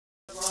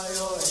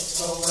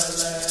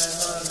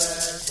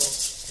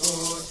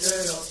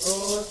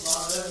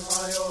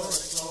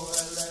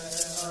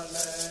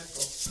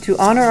to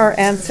honor our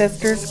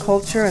ancestors'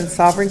 culture and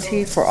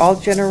sovereignty for all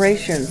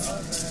generations.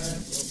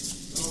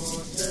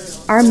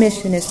 Our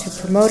mission is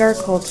to promote our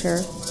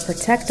culture,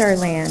 protect our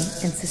land,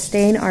 and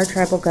sustain our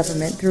tribal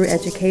government through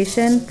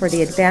education for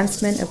the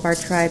advancement of our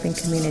tribe and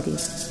community.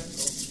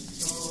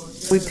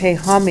 We pay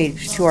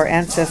homage to our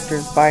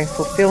ancestors by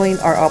fulfilling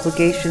our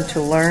obligation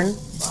to learn,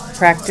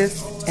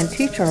 practice, and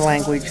teach our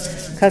language,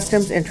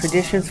 customs, and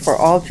traditions for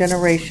all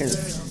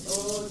generations.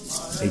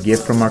 A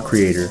gift from our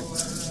Creator,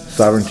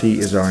 sovereignty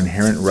is our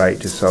inherent right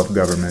to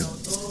self-government,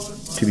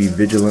 to be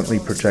vigilantly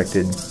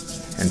protected,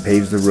 and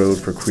paves the road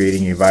for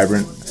creating a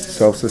vibrant,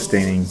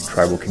 self-sustaining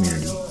tribal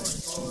community.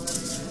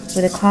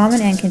 With a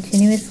common and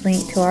continuous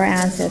link to our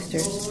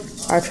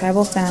ancestors, our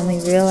tribal family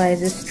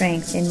realizes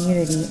strength in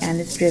unity and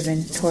is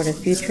driven toward a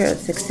future of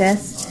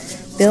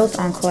success built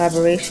on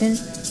collaboration,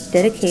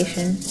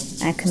 dedication,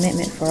 and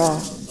commitment for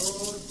all.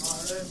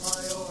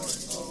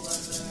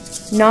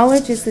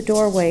 Knowledge is the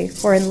doorway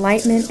for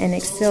enlightenment and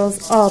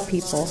excels all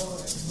people.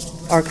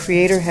 Our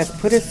Creator has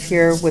put us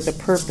here with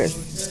a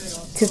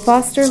purpose: to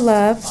foster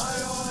love,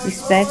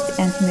 respect,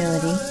 and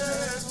humility.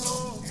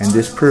 And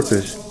this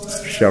purpose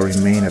shall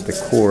remain at the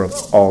core of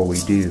all we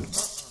do.